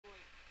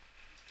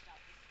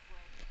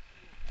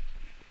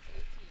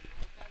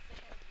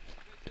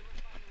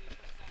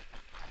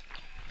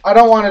I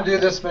don't want to do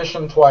this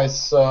mission twice,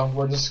 so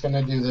we're just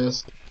gonna do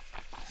this.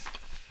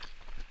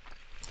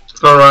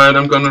 Alright,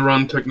 I'm gonna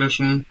run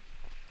technician.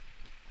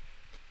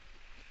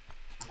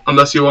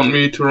 Unless you want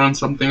me to run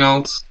something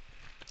else.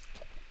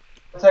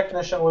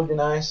 Technician would be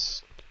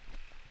nice.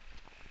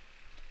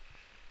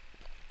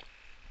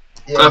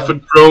 I have Yeah. a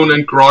drone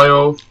and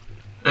cryo.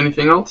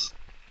 Anything else?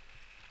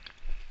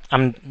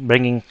 I'm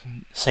bringing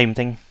same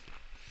thing.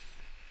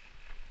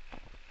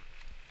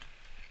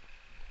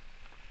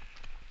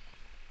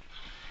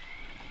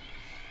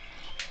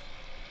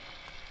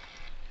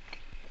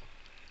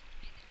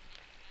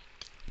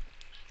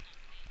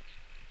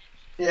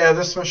 Yeah,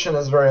 this mission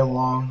is very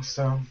long,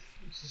 so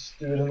let's just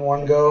do it in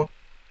one go.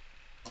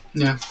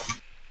 Yeah.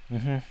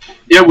 Mm-hmm.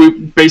 Yeah, we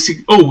basic.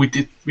 Oh,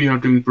 we are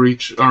doing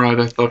breach. Alright,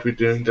 I thought we were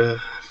doing the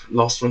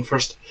last one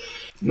first.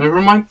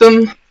 Never mind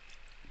then.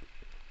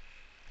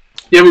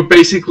 Yeah, we're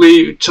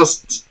basically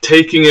just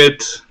taking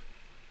it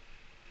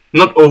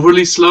not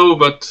overly slow,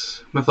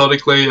 but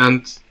methodically,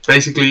 and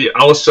basically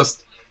I was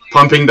just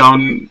pumping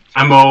down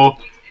ammo,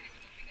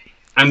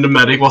 and the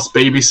medic was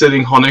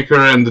babysitting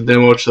Honecker, and the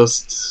demo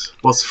just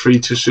was free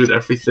to shoot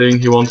everything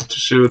he wanted to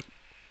shoot.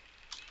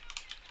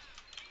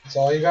 That's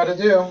all you gotta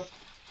do.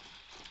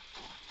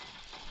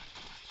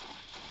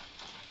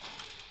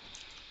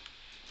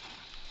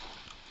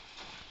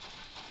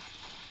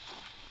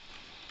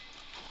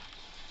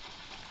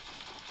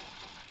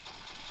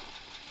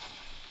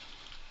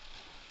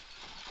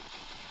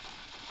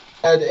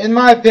 And in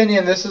my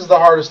opinion, this is the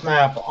hardest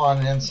map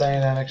on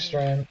Insane and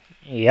Extreme.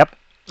 Yep,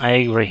 I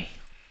agree.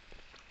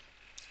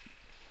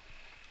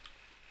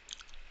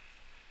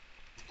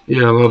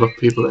 Yeah, a lot of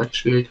people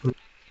actually agree.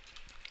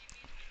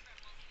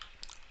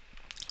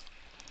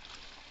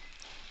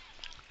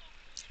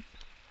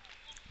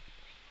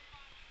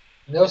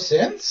 No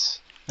sense?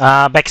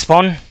 Back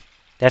spawn.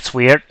 That's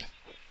weird.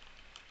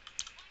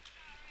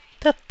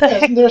 What the Yeah,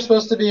 isn't heck? there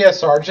supposed to be a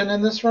sergeant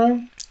in this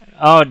room?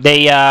 Oh,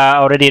 they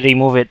already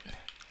remove it.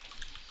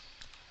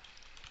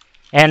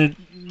 And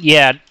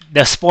yeah,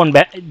 the spawn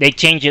they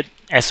change it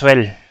as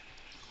well.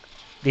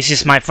 This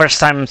is my first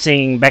time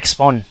seeing back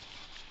spawn.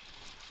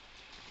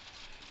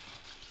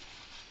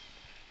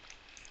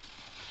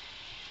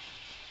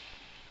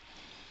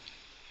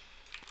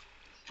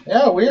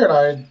 Yeah, weird.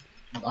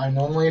 I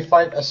normally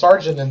fight a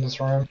sergeant in this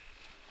room.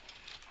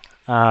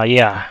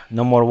 Yeah,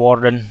 no more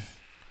warden,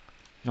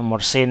 no more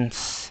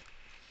sins.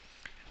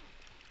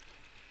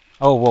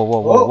 Oh, whoa, whoa,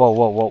 whoa, Whoa. whoa,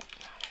 whoa, whoa.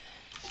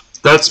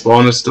 That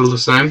spawn is still the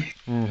same.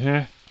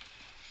 Mm-hmm.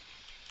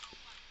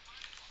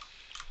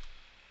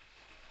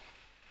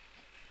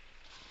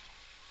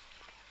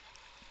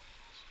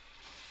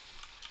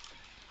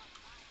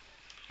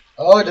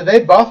 Oh, did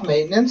they buff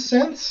maintenance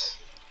since?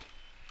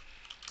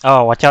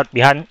 Oh, watch out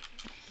behind.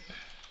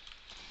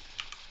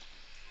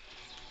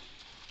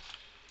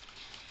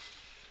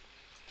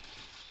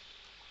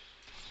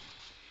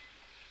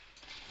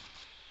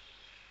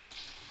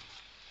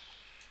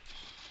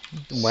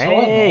 So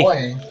Way.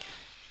 annoying.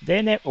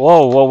 They never.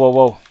 Whoa, whoa, whoa,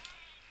 whoa.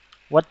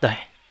 What the?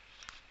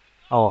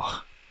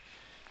 Oh.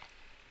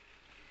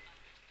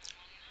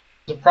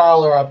 There's a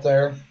prowler up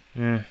there.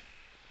 Mm.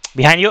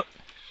 Behind you.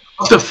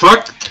 What the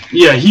fuck?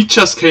 Yeah, he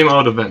just came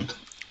out of vent.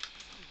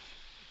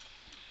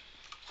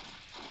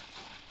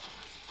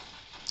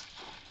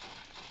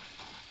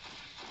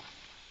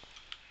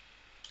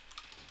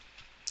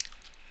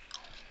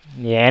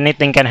 Yeah,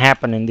 anything can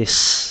happen in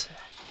this.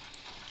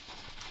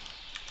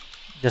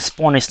 The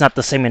spawn is not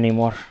the same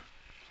anymore.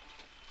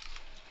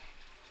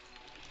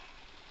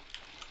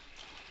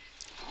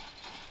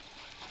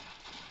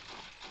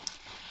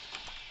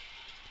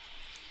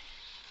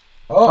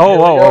 Oh, Oh,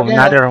 here we whoa, go whoa, again.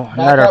 Back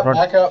another up, front.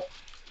 back up.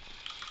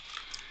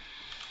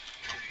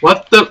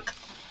 What the?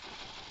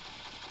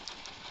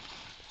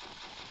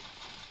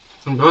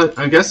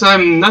 I guess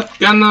I'm not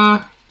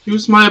gonna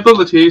use my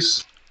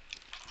abilities.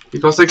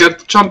 Because I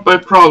get jumped by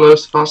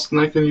prowlers faster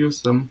than I can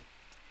use them.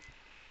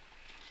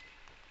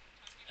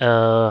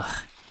 Uh,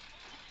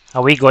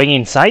 are we going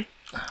inside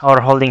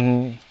or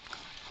holding?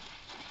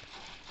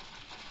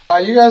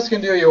 You guys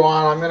can do what you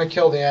want. I'm gonna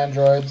kill the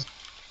androids.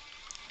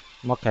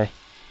 Okay.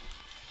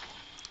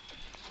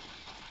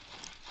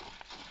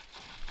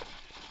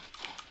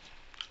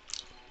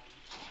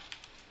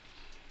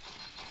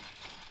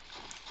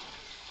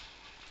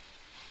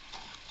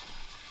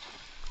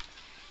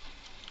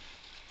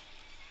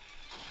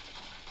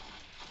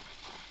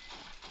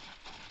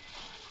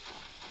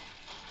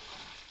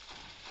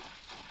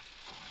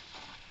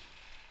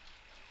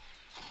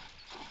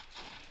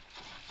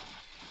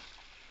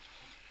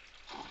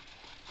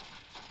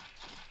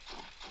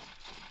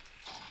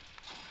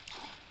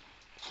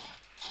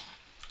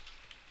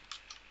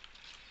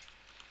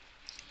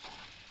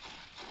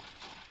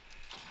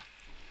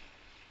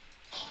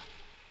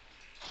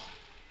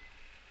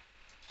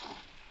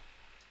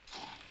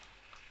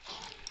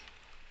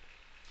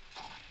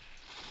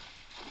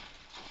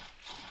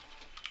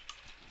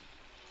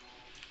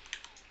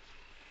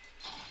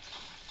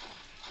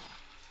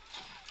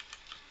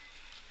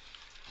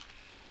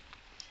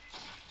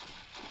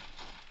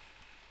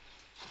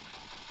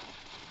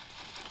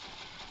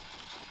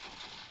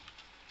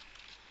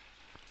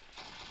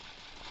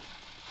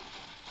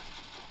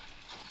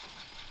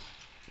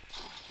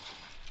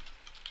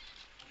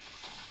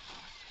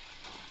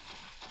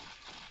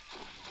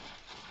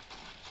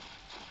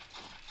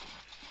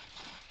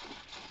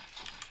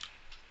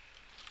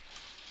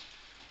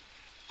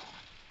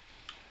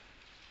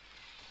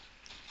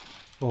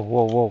 Whoa,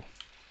 whoa, whoa.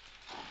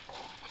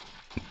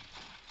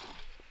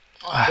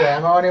 Yeah,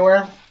 ammo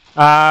anywhere?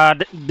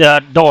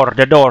 The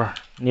door,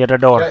 near the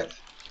door. Okay.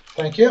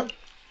 Thank you.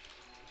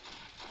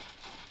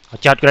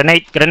 Watch out,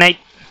 grenade, grenade.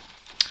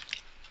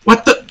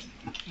 What the?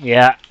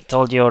 Yeah,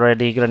 told you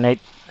already,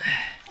 grenade.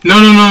 No,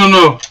 no, no, no,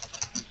 no.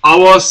 I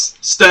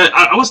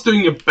was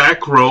doing a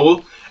back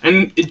roll,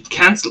 and it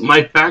cancelled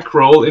my back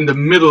roll in the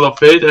middle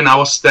of it, and I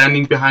was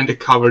standing behind the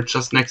cover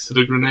just next to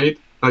the grenade.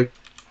 Like,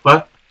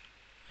 what?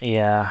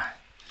 Yeah,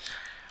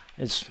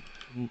 it's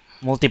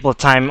multiple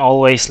time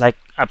always like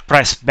I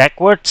press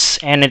backwards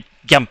and it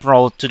jump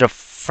roll to the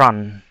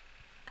front.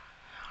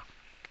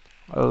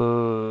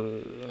 Uh,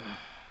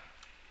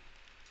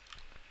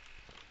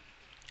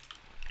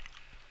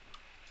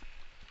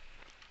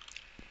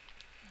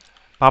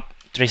 Pop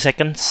 3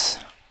 seconds.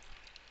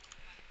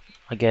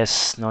 I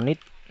guess no need.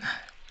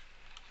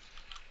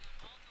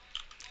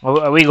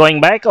 Are we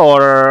going back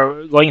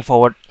or going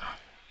forward?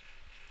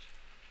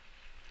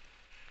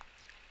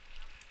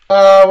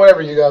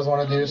 Whatever you guys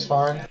want to do is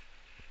fine.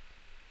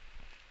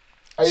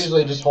 I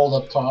usually just hold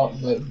up top,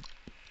 but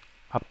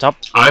Up top.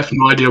 I have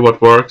no idea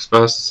what works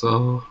best,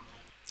 so.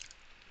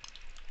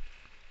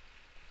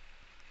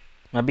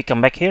 Maybe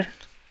come back here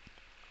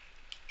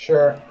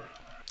sure.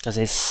 because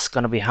it's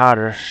gonna be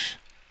harder.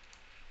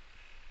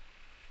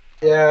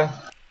 Yeah.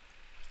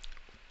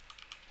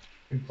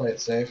 We can play it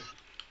safe.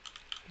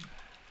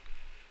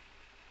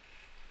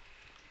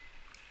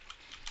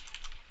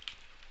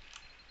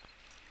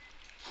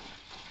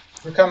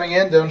 We're coming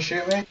in, don't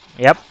shoot me.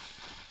 Yep.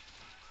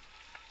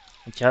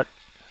 Watch out.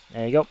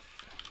 There you go.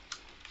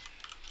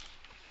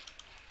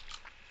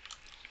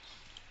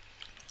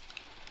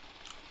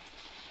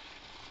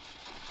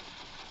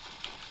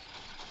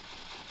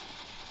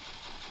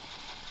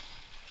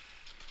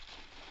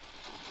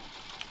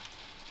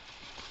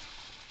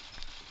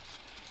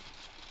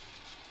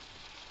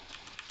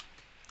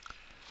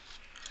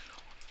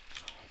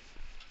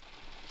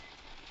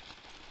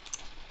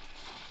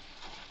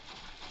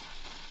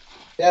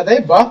 Yeah,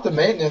 they buffed the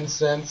maintenance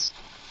since.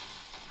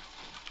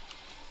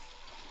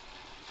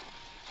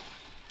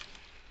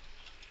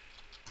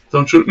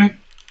 Don't shoot me.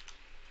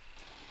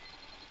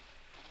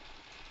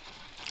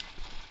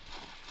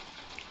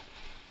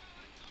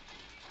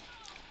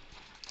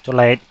 Too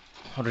late.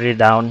 Already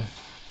down.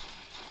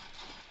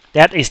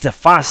 That is the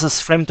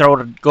fastest flamethrower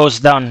that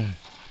goes down.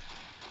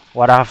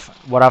 What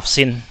I've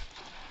seen.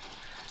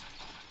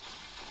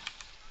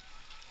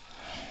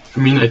 I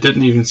mean, I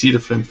didn't even see the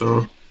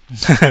flamethrower.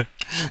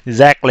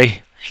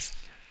 Exactly.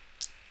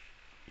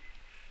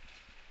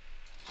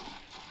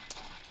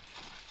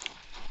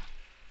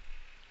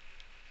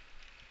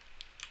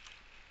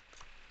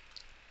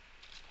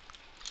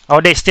 Oh,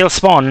 they still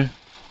spawn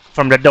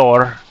from the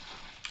door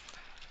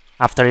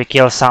after you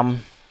kill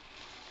some.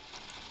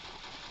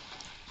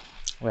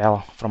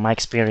 Well, from my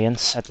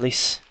experience, at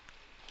least.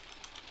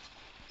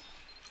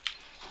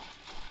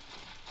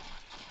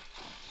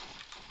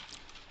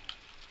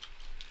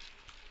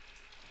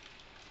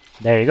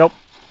 There you go.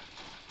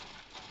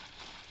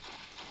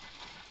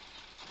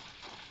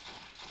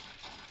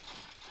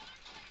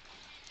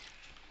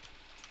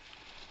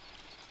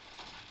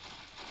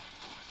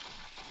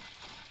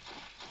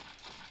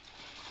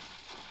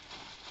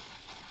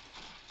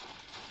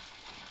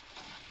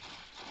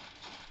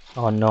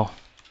 Oh no.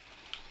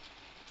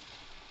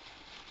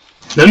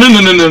 No, no,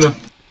 no, no, no, no.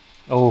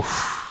 Oh.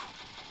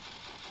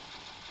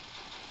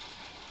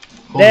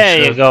 Holy There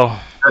you shit. go.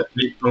 That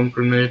big bomb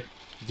grenade.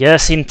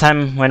 Just in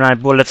time when my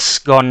bullets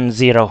gone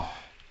zero.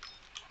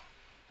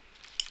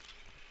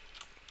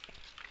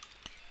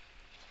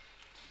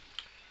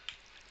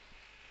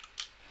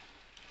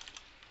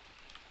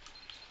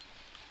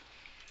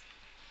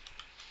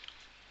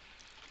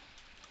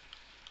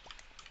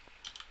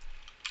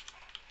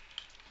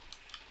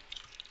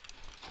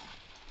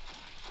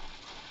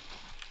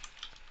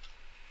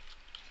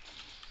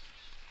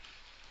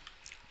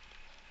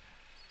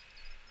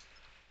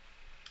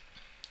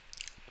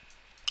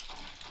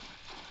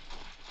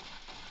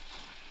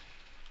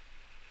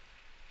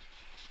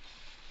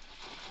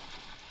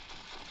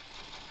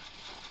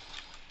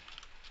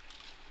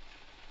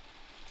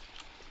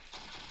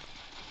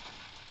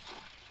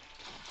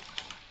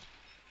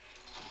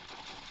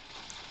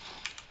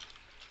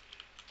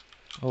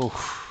 Oh.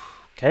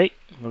 Okay,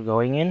 we're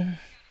going in.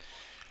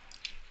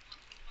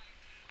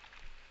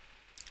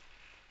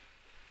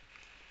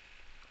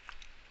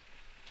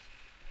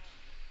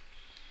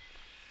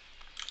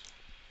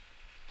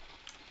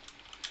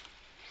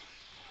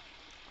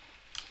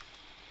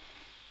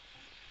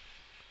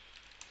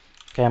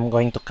 Okay, I'm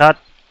going to cut.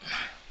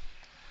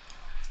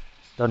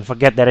 Don't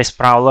forget there is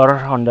prowler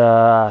on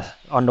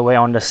the way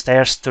on the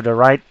stairs to the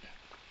right.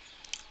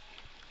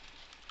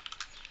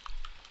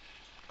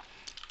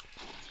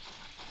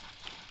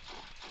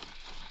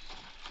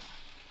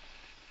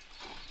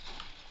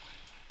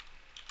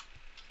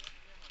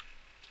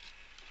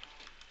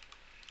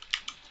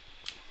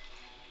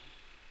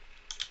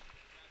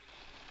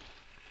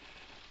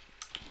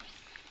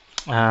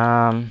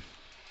 Um,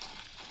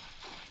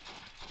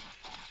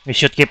 We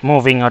should keep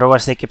moving,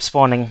 otherwise they keep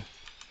spawning.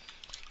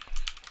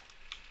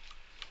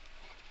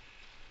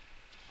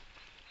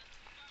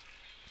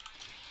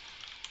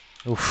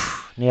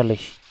 Oof, nearly.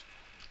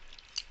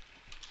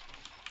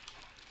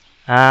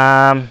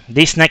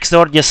 This next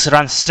door, just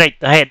run straight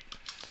ahead.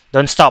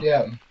 Don't stop.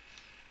 Yeah.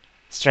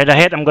 Straight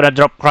ahead, I'm gonna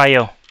drop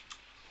cryo.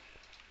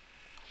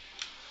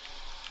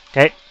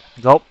 Okay,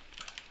 go.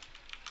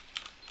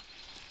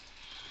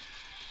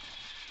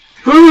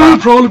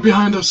 Probably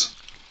behind us.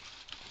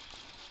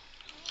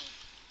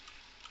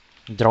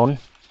 Drone.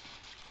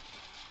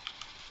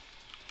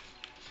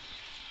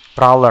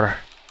 Prowler.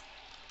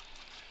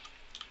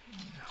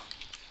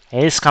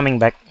 He's coming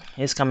back.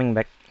 He's coming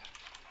back.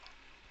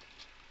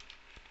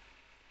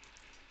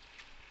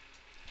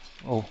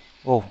 Oh,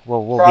 whoa, whoa,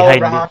 whoa, Prowler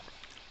behind you. behind.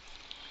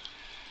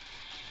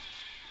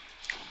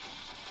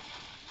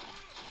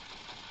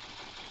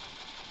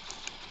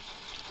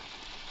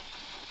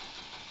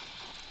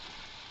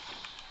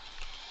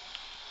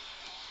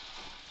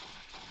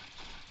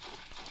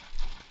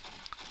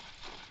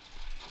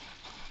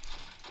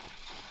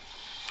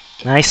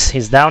 Nice,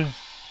 he's down.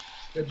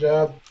 Good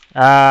job.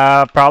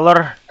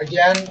 Prowler.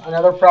 Again,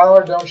 another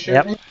prowler. Don't shoot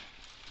Yep. me.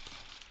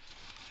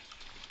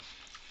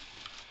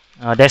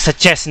 There's a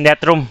chest in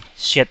that room.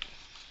 Shit.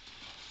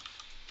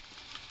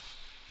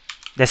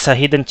 There's a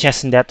hidden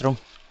chest in that room.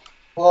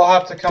 We'll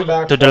have to come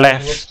back To the for it.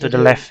 left. Let's To the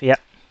left. Yeah.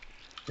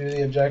 do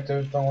the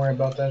objective. Don't worry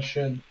about that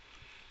shit.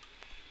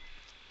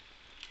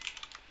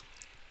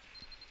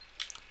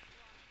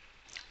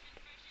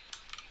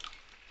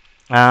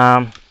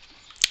 Um,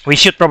 we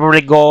should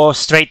probably go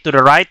straight to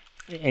the right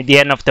at the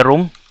end of the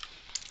room.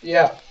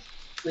 Yeah.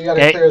 We gotta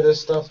Okay. clear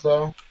this stuff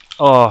though.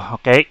 Oh,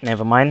 okay.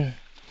 Never mind.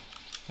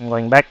 I'm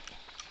going back.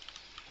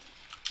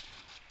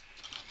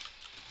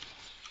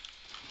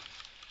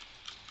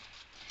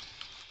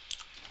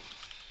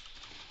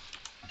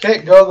 Okay,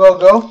 go, go,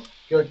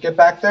 go. Get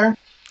back there.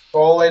 Go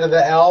all the way to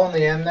the L in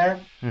the end there.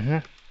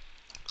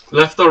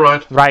 Left or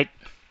right? Right.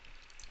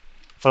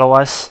 Follow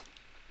us.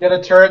 Get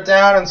a turret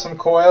down and some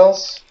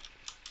coils.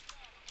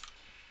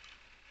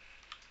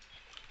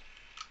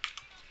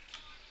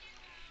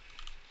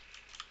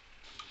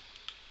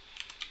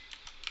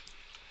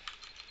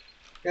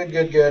 Good,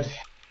 good, good.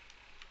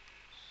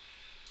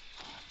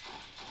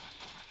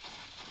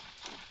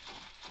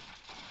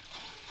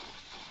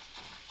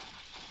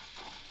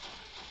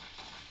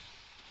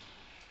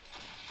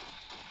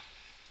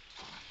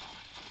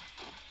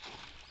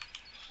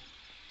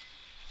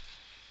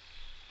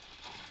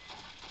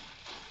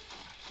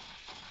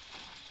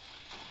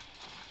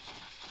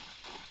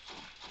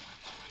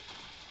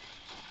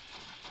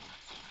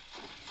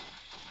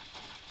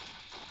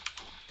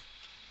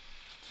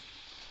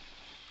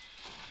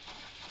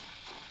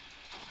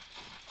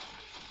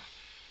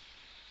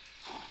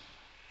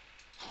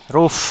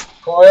 Roof.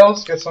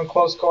 Coils, get some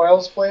close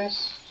coils,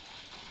 please.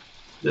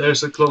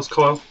 There's a close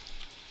coil.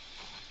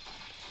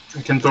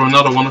 I can throw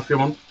another one if you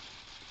want.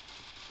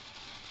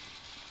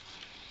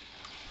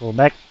 Go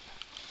back.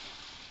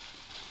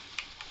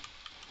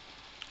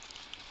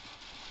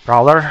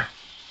 Prowler.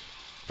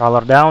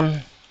 Prowler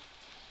down.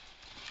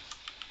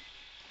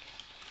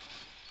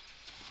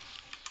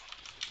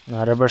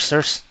 Another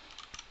bursters.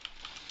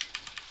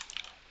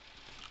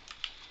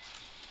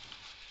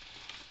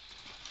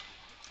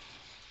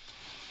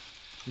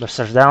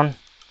 Bursters down.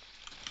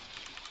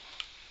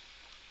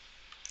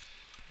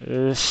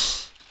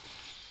 Yes.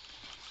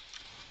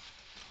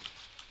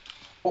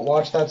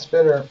 Watch that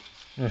spitter.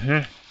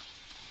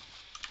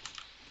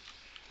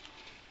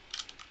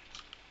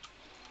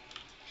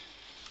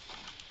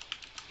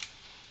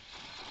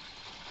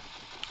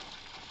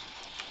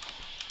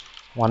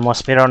 One more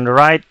spear on the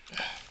right.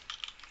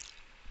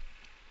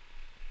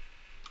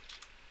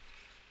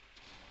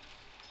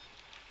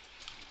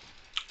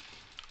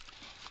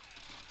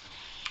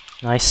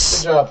 Good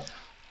Nice. job.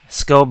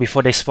 Let's go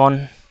before they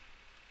spawn.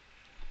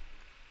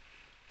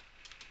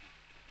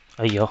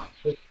 Ayo.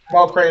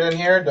 Smoke right in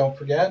here, don't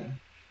forget.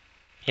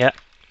 Yeah.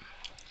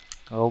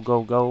 Go,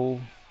 go,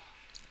 go.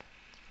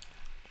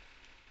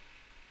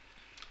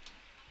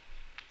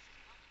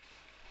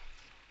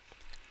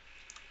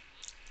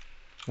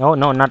 No,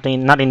 no, not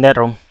in that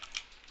room.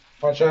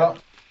 Watch out.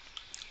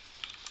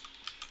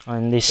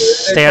 On this There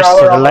is a stairs to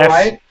prowler the on the left.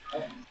 right.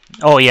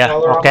 Oh yeah.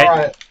 Prowler Okay. on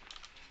the right.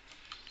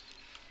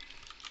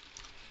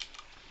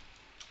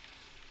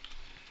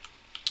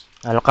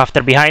 I look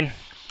after behind.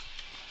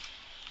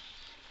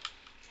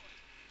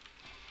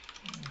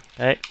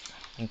 Okay.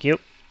 Thank you.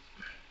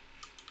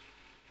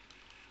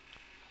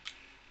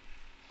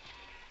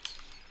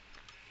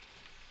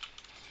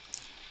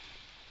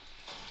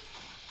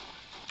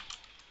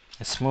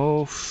 Let's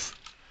move.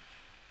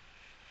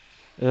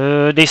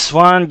 This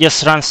one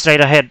just run straight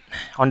ahead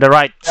on the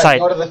right Yeah, side.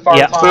 go to the far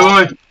Yeah. top.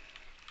 Wait, wait.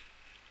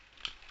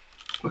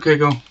 Okay,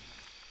 go.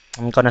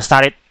 I'm gonna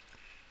start it.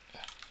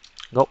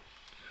 Go.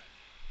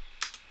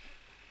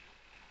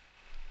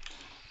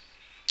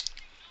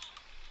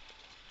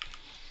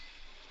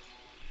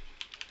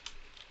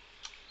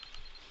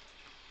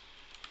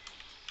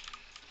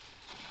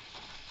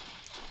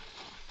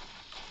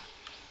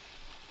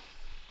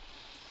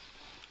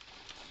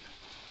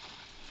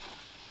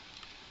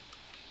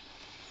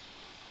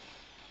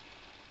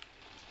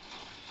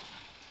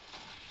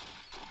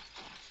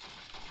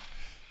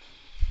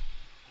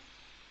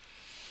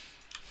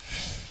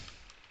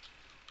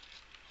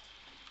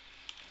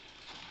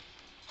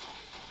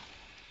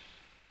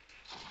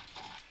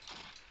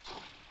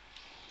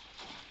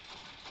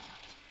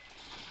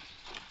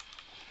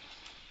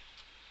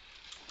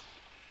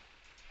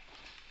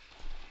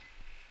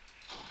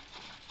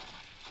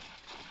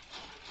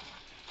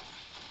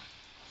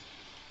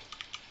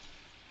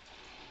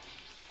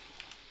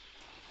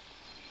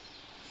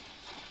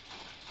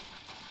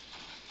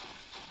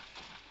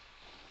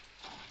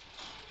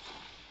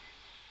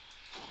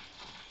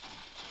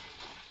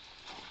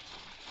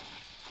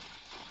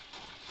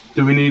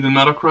 Do we need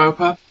another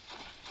cryopad?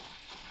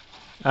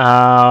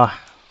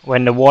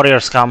 When the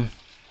warriors come.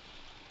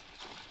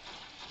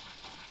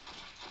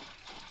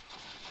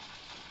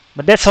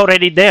 But that's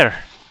already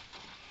there.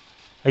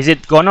 Is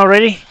it gone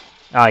already?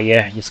 Ah,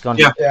 yeah, it's gone.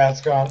 Yeah. Yeah,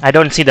 it's gone. I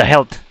don't see the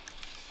health.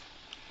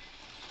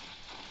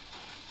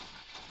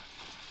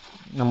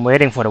 I'm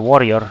waiting for the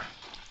warrior.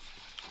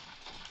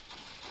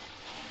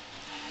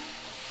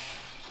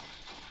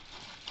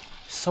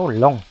 So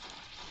long.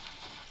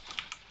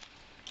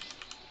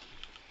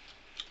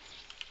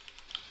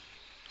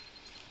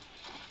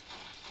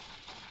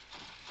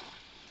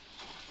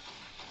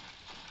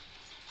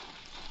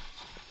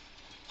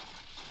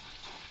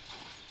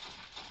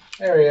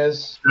 There he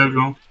is. There we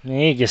go.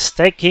 He just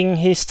taking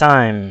his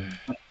time.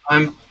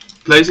 I'm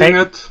placing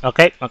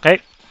Okay. it.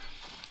 Okay.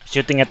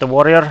 Shooting at the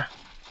warrior.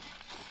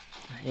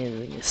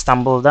 He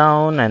stumble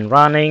down and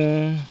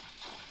running.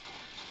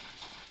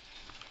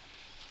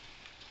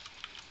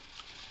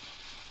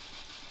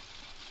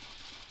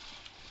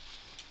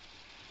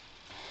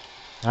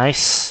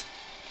 Nice.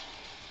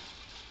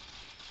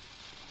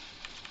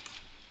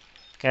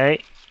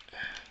 Okay.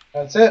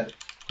 That's it.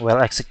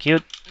 Well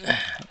execute.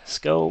 Let's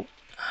go.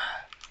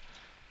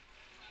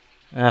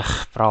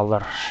 Ugh,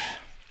 Prowler.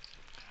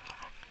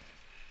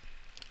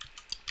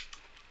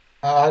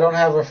 I don't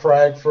have a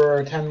frag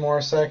for 10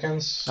 more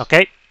seconds.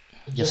 Okay.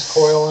 Just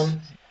coiling.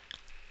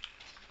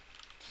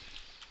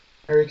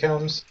 Here he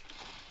comes.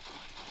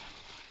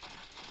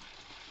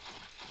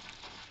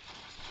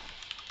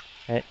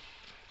 Okay.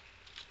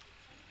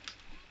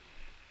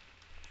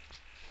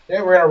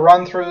 Yeah, we're gonna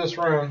run through this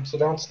room, so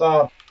don't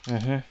stop.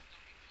 Mm-hmm.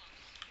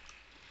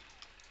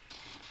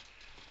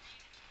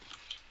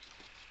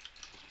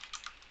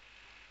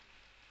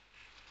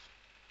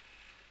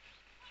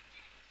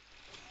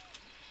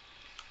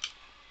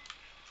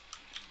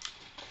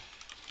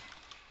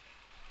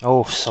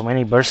 Oh, so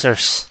many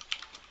bursters.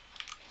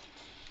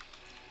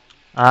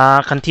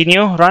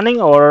 Continue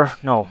running or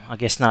no? I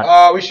guess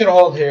not. We should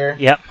hold here.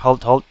 Yeah,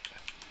 hold.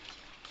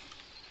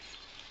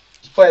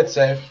 Just play it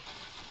safe.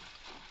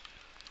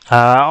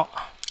 Uh,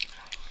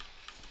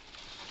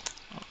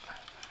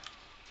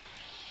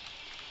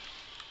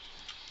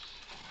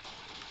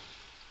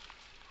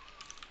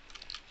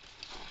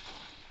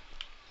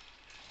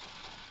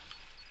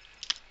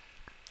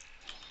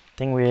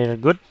 think we're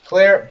good.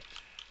 Clear.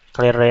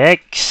 Clear the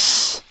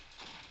X.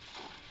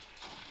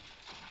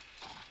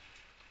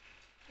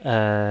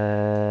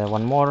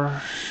 One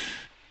more.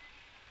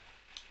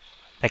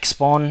 X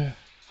spawn.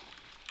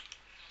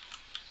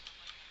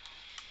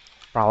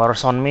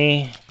 Prowlers on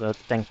me. Good,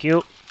 thank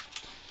you.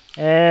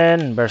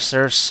 And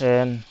bursters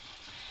and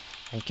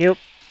thank you.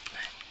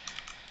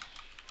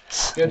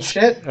 Good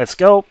shit. Let's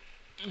go.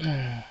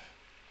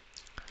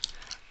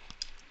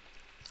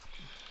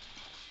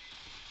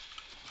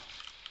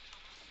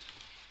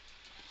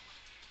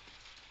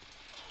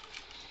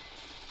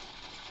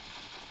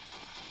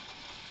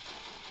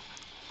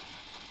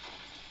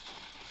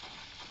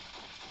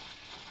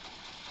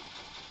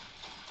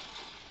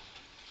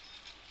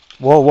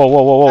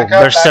 Whoa. Back up,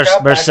 back Bursters,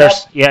 up, back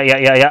bursters. up.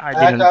 Yeah. I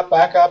Back didn't. up,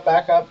 back up,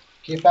 back up.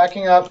 Keep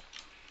backing up.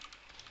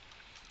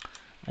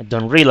 I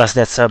don't realize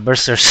that's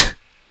bursters.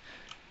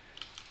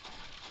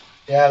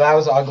 Yeah, that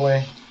was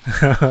ugly.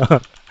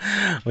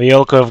 We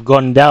all could have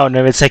gone down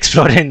if it's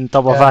exploding on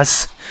top of Yeah.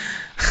 us.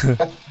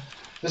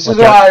 This is Watch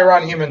why out. I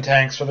run human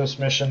tanks for this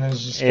mission,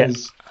 is just Yeah.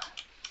 because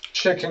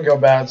shit can go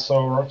bad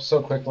so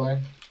quickly.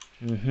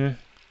 Mm-hmm.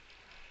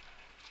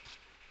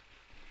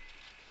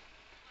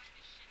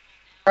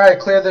 Alright,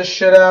 clear this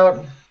shit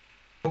out.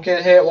 Don't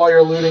get hit while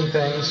you're looting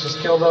things. Just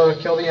kill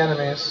the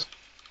enemies.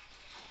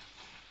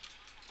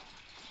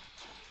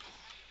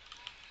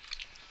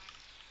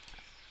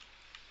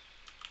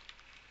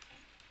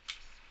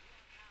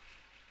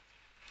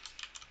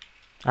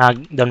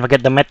 Don't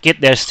forget the medkit.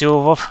 There's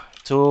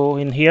two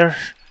in here.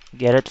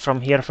 Get it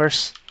from here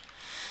first.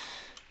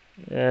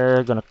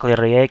 Gonna clear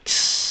the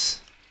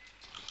X.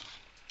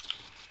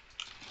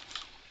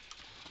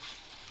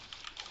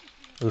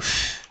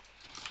 Oof.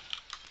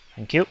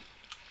 Thank you.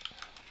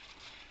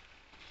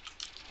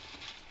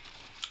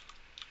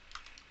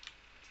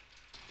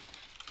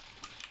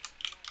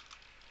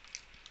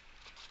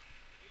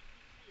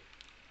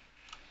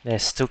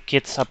 There's two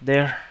kits up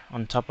there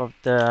on top of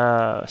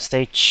the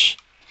stage.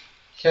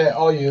 Okay,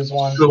 I'll use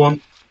one. The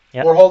one.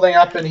 Yep. We're holding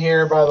up in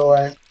here, by the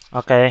way.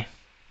 Okay.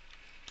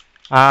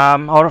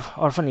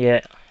 Orphan,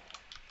 yeah.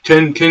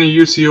 Can you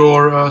use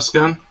your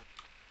scan?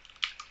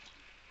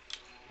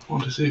 I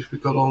want to see if we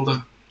got all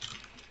the.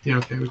 Yeah,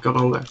 okay, we got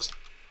all that.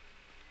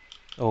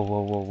 Oh,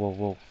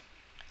 whoa.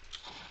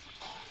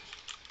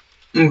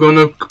 I'm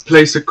gonna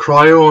place a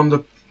cryo on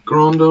the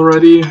ground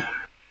already.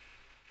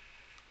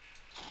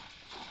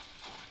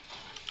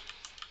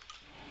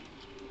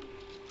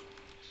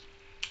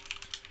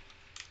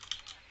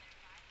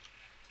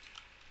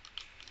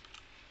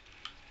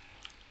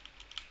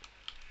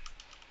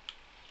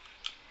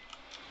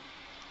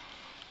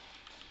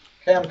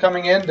 Okay, I'm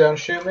coming in. Don't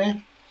shoot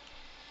me.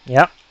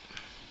 Yeah.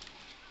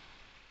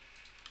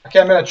 Okay,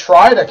 I'm gonna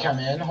try to come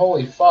in.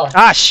 Holy fuck.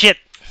 Ah, shit!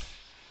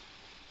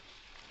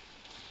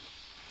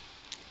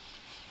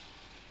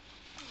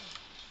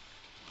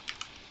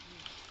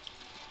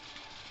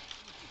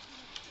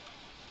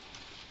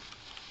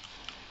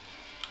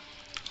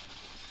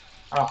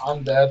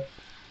 I'm dead.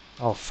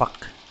 Oh,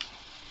 fuck.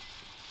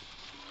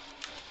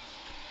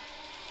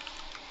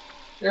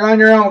 You're on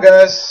your own,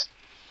 guys.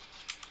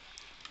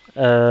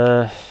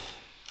 Uh...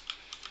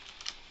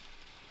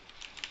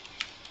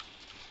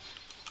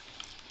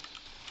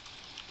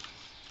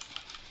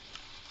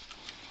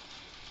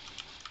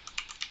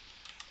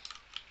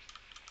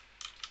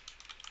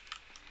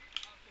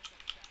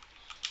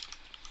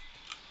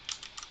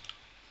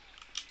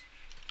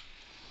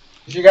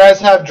 If you guys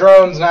have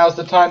drones, now's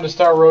the time to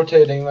start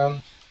rotating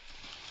them.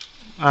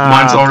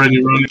 Mine's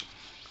already running.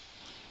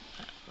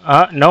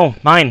 No,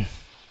 mine.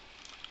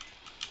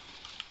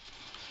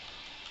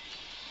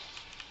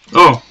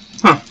 Oh,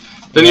 huh.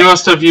 Then Yeah. you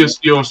must have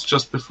used yours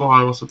just before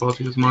I was about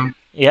to use mine.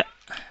 Yeah.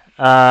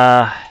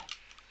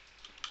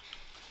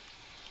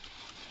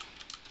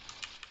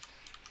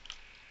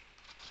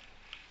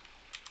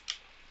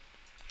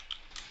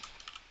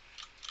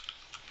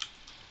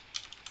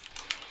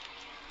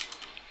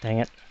 Dang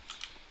it.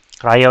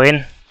 Cryo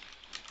in.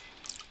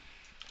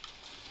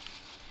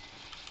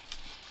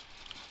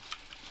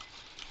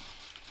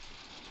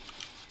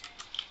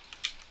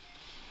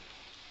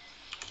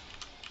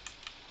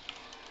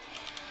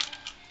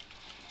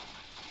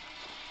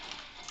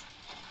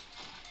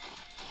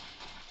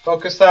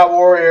 Focus that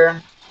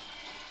warrior.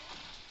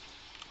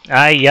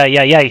 Ay, ay,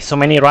 ay, ay. So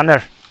many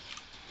runner.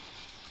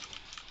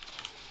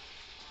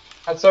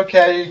 That's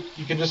okay.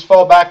 You can just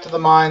fall back to the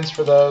mines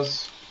for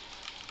those.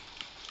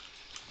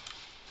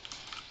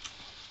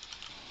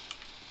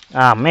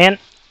 Ah, man.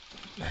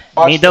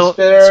 Watch Middle.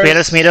 the spitters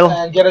Spitters middle.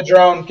 and get a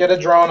drone. Get a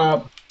drone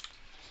up.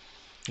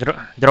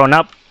 Drone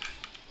up.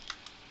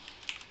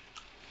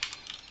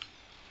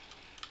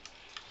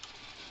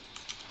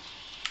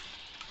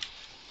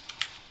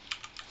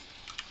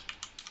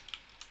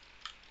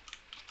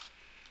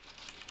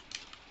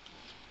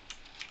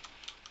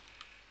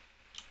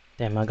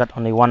 Damn, I got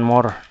only one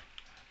more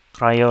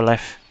cryo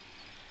left.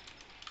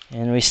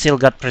 And we still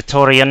got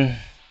Praetorian.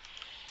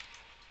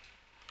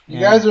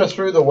 You guys are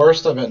through the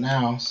worst of it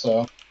now,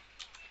 so.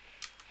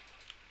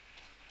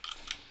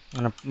 I'm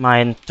gonna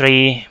mine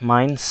 3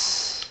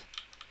 mines.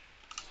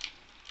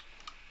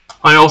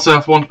 I also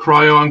have one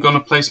cryo. I'm gonna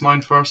place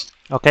mine first.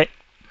 Okay.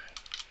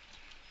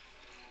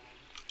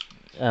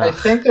 I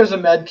think there's a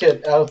med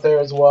kit out there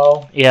as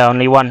well. Yeah,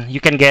 only one. You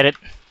can get it.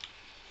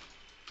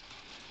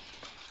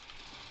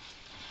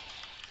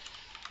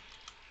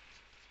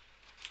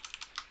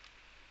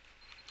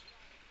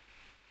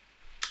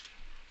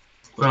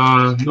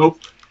 Nope.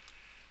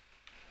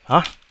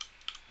 Huh?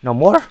 No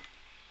more?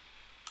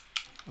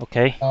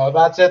 Okay.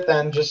 That's it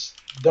then. Just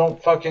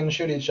don't fucking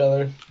shoot each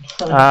other.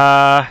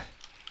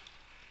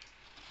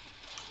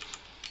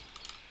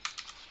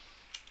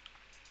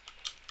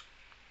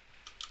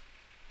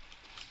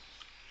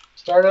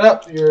 Start it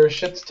up. Your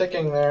shit's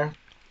ticking there.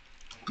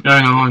 Yeah,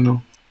 I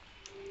know.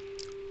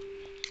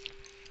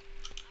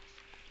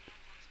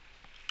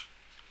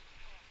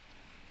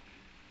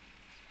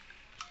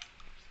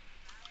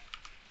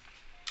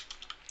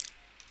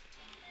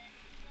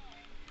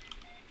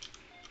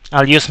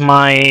 I'll use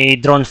my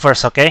drone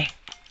first, okay?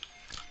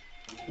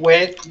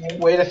 Wait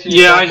a few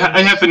Yeah, seconds.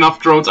 I have enough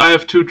drones. I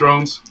have 2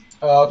 drones.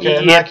 Okay,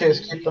 in that case,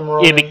 keep them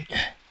rolling.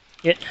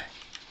 Yeah.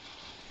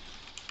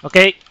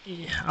 Okay,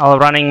 I'll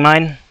running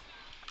mine.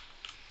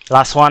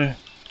 Last one.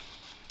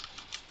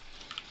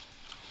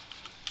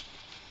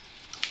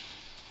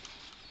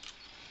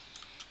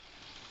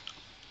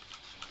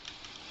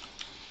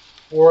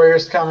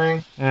 Warriors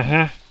coming.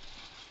 Mm-hmm.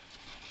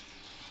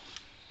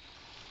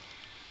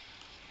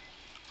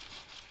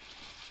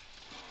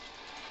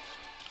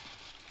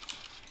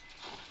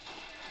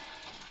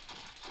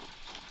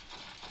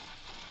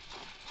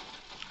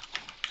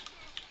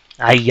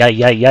 Ay,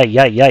 ay, ay, ay,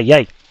 ay, ay,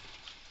 ay.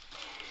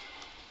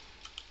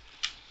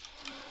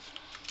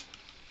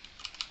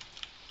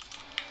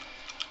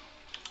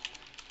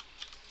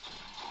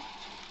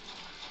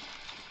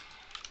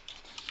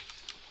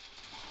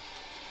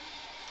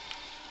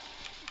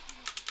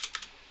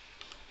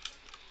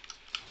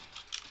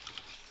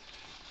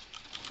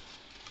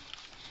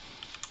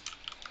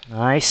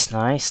 Nice,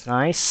 nice,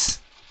 nice.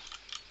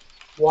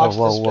 Watch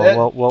whoa, the whoa, spit.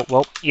 whoa, whoa,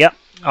 whoa. Yep.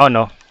 Oh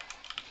no.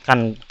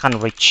 Can't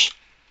reach.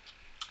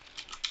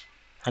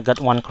 I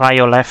got one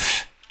cryo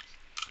left.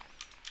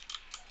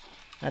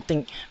 I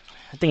think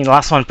the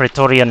last one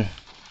Praetorian.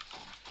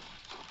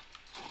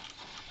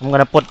 I'm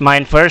gonna put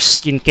mine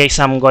first in case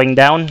I'm going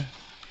down.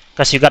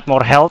 Because you got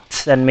more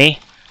health than me.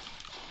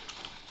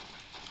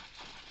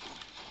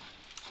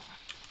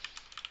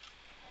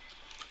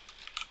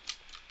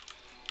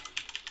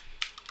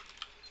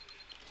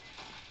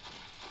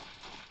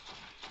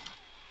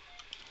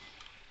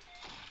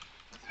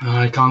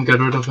 I can't get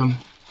rid of him.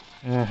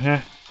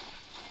 Mm-hmm.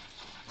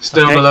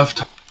 Stay on the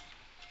left.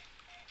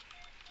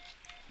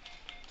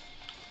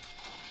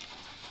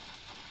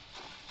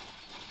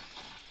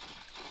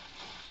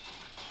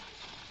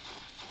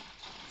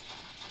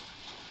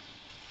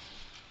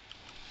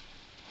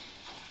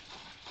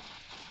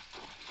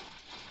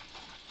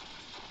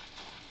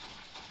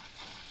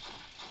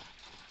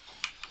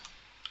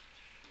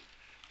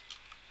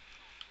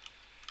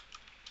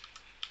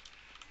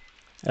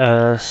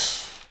 Uh,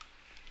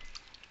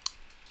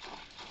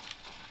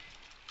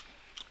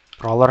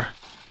 Brawler.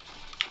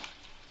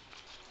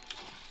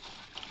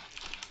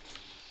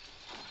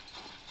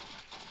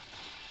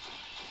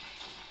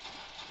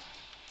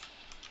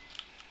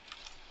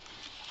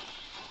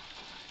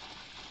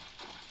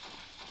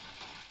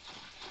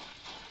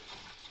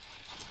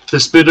 The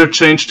spitter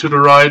changed to the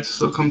right,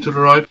 so come to the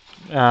right.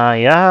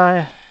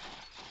 Yeah.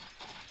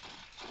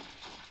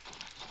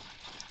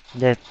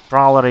 That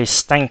Brawler is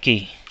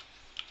tanky.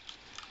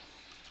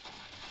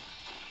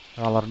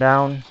 Brawler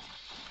down.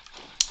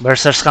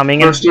 Berserk's coming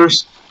in.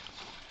 Bursters.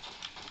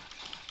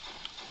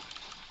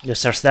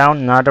 Berserk's down.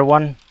 Another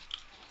one.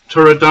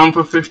 Turret down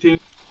for 15.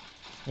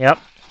 Yep.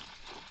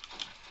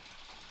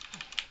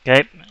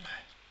 Okay.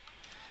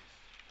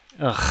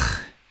 Ugh.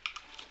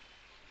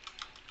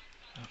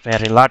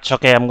 Very large.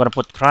 Okay, I'm gonna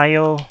put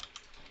cryo.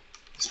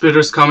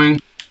 Spitter's coming.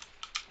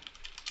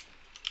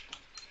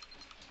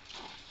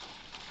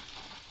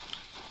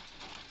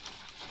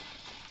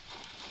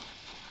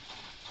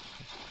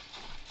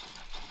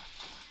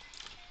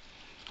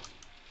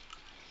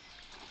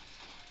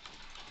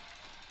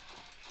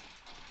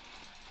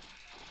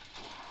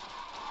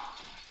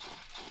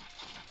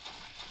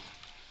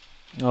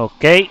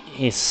 Okay,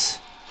 he's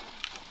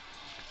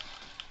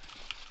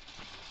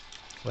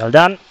well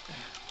done.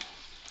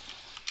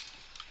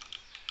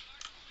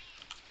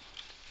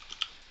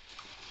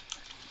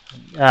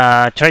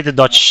 Try to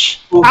dodge.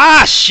 Oh.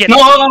 Ah, shit!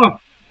 No!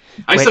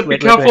 I said be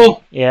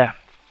careful! Yeah.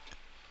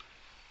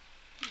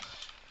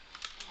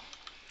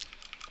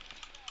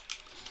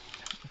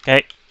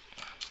 Okay.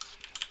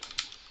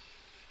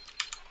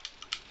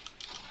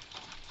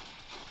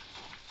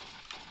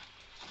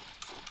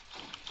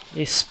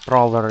 This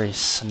brawler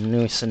is a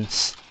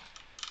nuisance.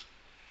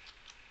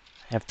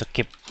 Have to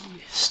keep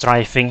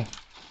strafing.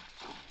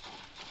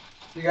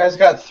 You guys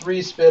got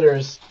 3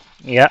 spitters.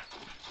 Yeah.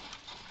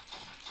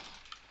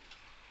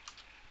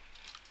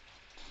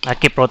 I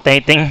keep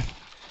rotating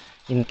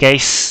in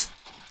case.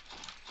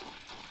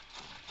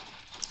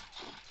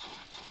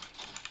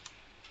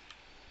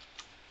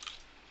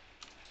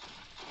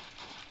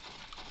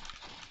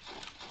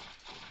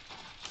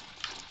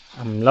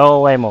 I'm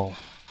low ammo.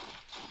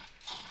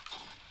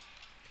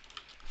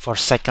 4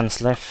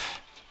 seconds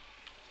left.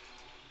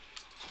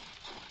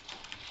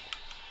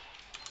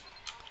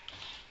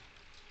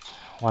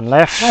 One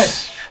left.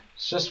 Nice.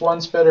 It's just 1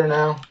 spitter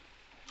now.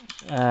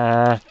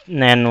 And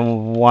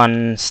then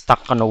one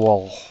stuck on the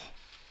wall.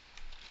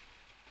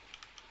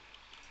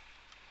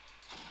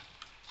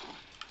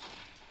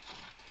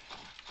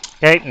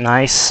 Okay,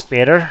 nice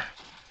spitter.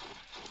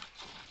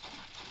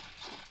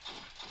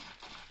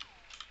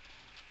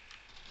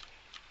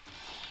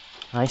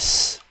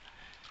 Nice.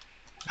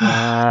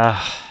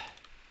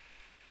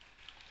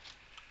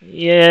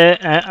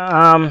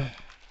 Yeah,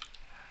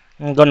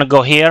 I'm gonna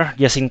go here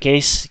just in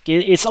case.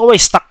 It's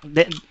always stuck.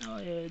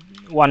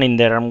 One in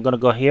there. I'm gonna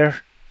go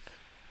here.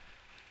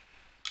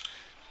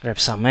 Grab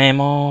some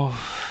ammo.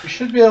 You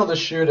should be able to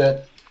shoot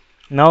it.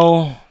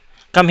 No,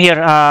 come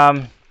here.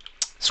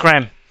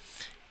 Scram.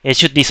 It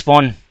should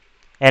despawn,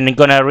 and it's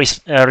gonna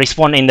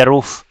respawn in the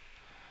roof.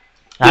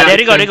 Yeah, There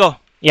you go. okay. There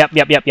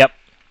you go. Yep.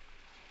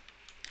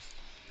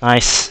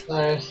 Nice.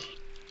 Nice.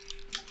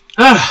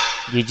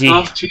 GG.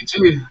 Oh,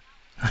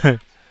 GG.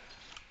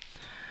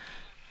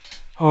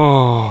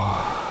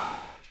 Oh.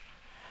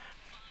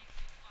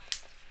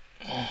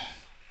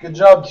 Good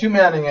job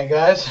 2-manning it,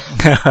 guys.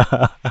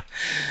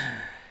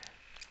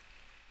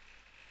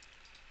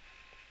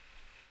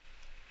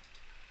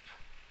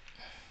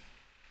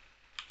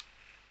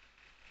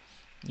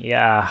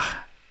 Yeah.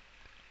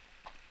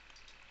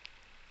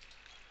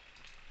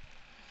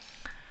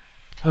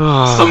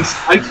 Some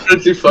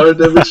side-friendly fire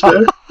damage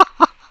there.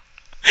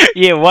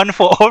 Yeah, one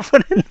for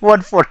orphan and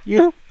one for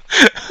you.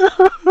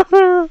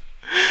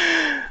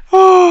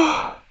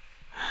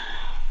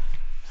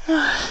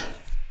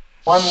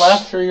 One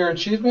left for your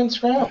achievement,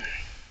 Scrap?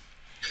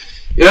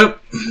 Yep.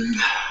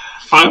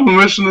 Final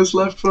mission is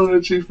left for an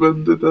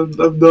achievement that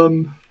I'm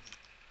done.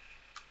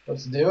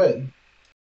 Let's do it.